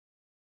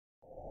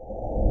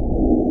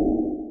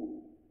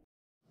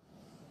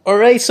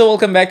Alright, so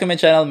welcome back to my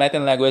channel, Math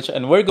and Language,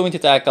 and we're going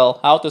to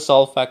tackle how to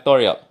solve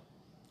factorial.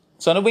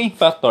 So ano ba yung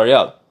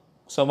factorial?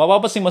 So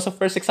mapapansin mo sa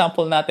first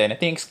example natin,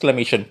 ito yung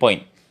exclamation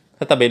point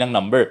sa tabi ng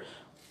number.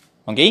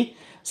 Okay?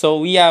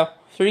 So we have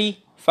 3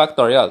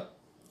 factorial.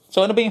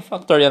 So ano ba yung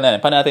factorial na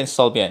yan? Paano natin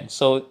solve yan?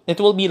 So it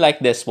will be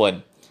like this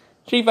one.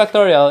 3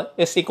 factorial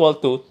is equal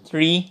to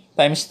 3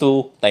 times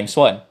 2 times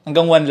 1.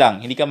 Hanggang 1 lang,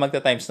 hindi ka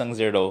magta-times ng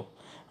 0.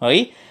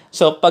 Okay?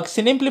 So pag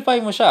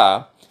sinimplify mo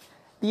siya,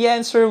 the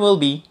answer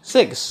will be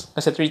 6.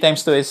 Kasi 3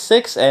 times 2 is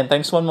 6, and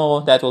times 1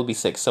 mo, that will be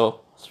 6.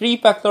 So 3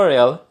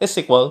 factorial is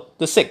equal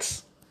to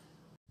 6.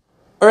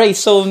 Alright,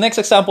 so next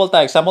example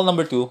tayo. Example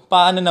number 2.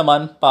 Paano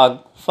naman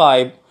pag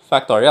 5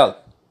 factorial?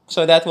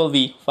 So that will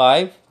be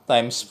 5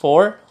 times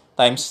 4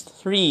 times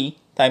 3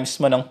 times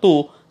mo ng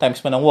 2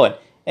 times mo ng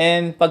 1.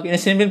 And pag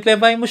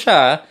simplify mo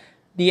siya,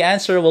 the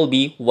answer will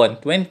be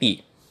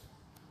 120.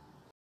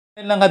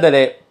 Yan lang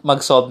kadali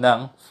mag-solve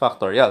ng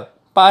factorial.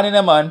 Paano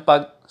naman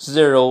pag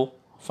 0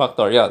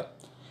 factorial?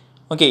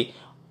 Okay,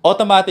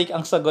 automatic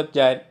ang sagot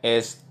dyan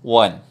is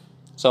 1.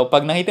 So,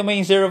 pag nakita mo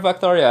yung 0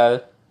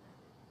 factorial,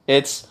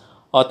 it's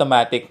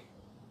automatic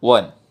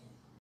 1.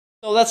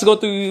 So, let's go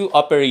to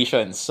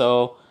operations.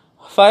 So,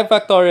 5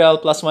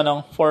 factorial plus 1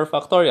 ng 4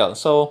 factorial.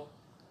 So,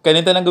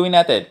 ganito lang gawin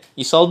natin.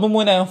 I-solve mo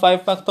muna yung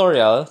 5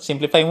 factorial,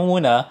 simplify mo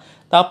muna,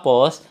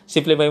 tapos,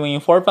 simplify mo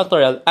yung 4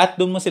 factorial, at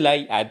doon mo sila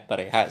i-add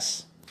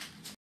parehas.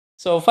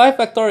 So, 5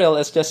 factorial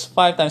is just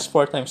 5 times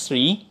 4 times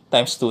 3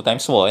 times 2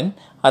 times 1.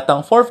 At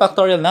ang 4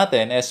 factorial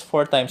natin is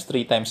 4 times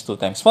 3 times 2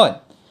 times 1.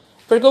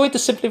 If we're going to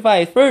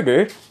simplify it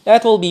further,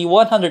 that will be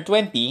 120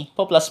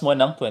 plus mo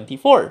ng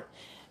 24.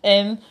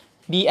 And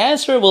the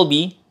answer will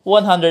be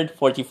 144.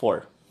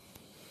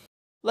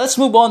 Let's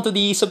move on to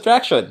the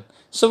subtraction.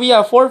 So, we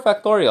have 4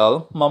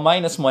 factorial,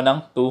 ma-minus mo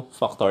ng 2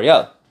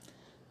 factorial.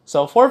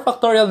 So, 4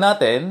 factorial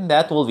natin,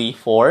 that will be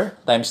 4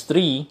 times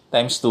 3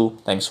 times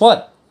 2 times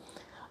 1.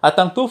 At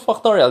ang 2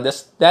 factorial,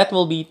 that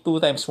will be 2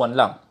 times 1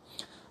 lang.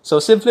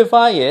 So,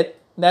 simplify it.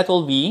 That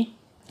will be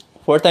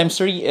 4 times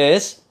 3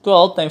 is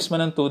 12 times 1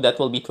 ng 2. That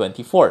will be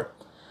 24.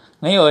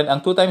 Ngayon,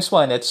 ang 2 times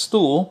 1, it's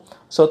 2.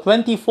 So,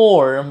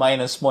 24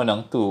 minus mo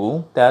ng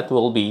 2, that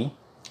will be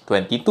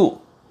 22.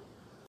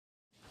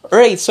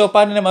 Alright, so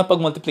paano naman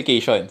pag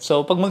multiplication?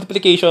 So, pag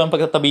multiplication,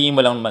 pagtatabihin mo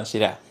lang naman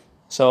sila.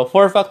 So,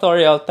 4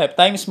 factorial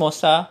times mo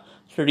sa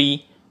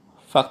 3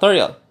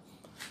 factorial.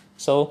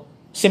 So,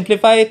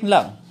 simplify it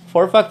lang.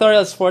 4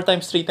 factorial is 4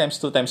 times 3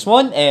 times 2 times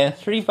 1, and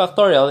 3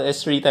 factorial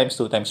is 3 times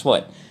 2 times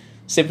 1.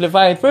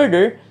 Simplify it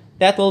further,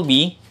 that will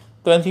be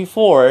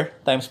 24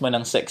 times mo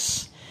ng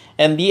 6.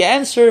 And the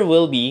answer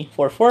will be,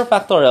 for 4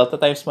 factorial to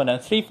times mo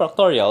ng 3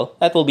 factorial,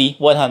 that will be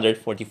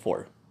 144.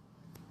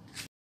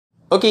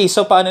 Okay,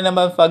 so paano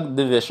naman pag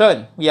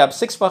division? We have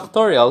 6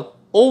 factorial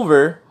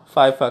over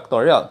 5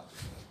 factorial.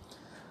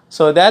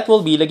 So that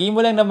will be, lagay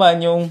mo lang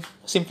naman yung,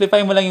 simplify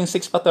mo lang yung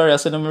 6 factorial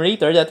sa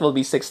numerator, that will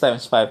be 6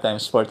 times 5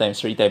 times 4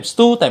 times 3 times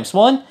 2 times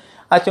 1.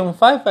 At yung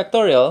 5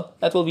 factorial,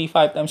 that will be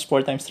 5 times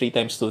 4 times 3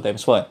 times 2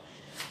 times 1.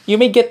 You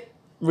may get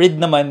rid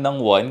naman ng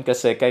 1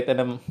 kasi kahit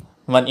ano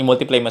naman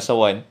i-multiply mo sa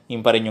 1,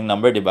 yun pa rin yung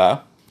number, di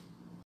ba?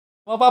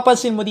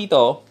 Mapapansin mo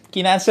dito,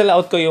 kinancel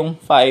out ko yung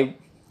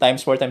 5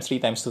 times 4 times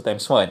 3 times 2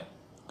 times 1.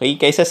 Okay?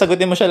 Kaysa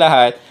sagutin mo siya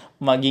lahat,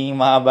 magiging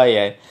mahaba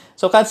yan.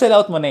 So, cancel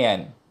out mo na yan.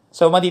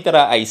 So,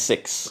 matitira ay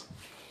 6.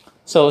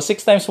 So,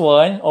 6 times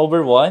 1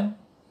 over 1,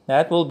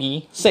 that will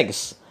be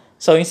 6.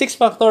 So, yung 6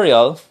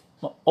 factorial,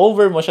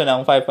 over mo siya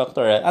ng 5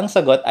 factorial, ang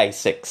sagot ay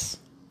 6.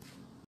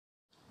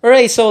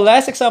 Alright, so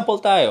last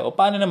example tayo. O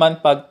paano naman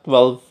pag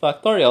 12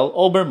 factorial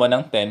over mo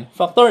ng 10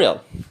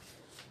 factorial?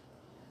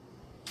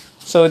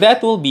 So, that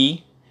will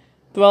be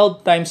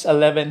 12 times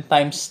 11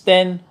 times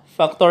 10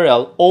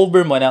 factorial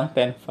over mo ng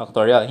 10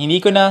 factorial. Hindi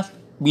ko na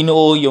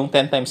binuo yung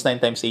 10 times 9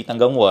 times 8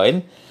 hanggang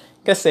 1.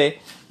 Kasi,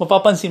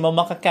 mapapansin mo,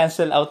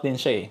 maka-cancel out din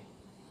siya eh.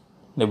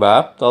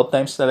 Diba? 12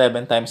 times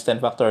 11 times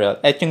 10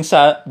 factorial. At yung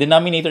sa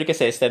denominator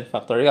kasi is 10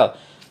 factorial.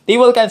 They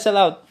will cancel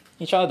out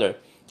each other.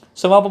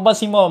 So,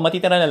 mapapansin mo,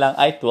 matitira na lang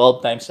ay 12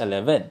 times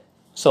 11.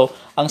 So,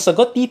 ang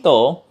sagot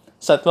dito,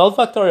 sa 12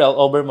 factorial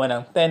over mo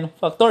ng 10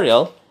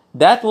 factorial,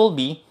 that will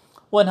be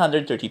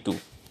 132.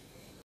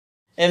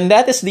 And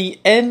that is the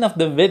end of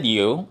the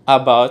video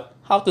about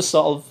how to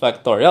solve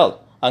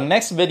factorial. Ang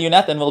next video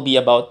natin will be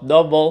about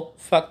double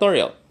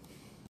factorial.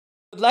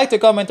 If you'd like to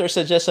comment or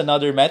suggest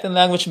another math and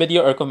language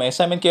video or kung may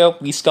assignment kayo,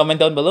 please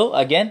comment down below.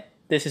 Again,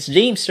 this is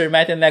James, your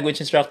math and language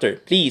instructor.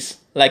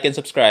 Please like and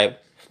subscribe.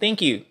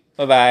 Thank you.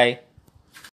 Bye-bye.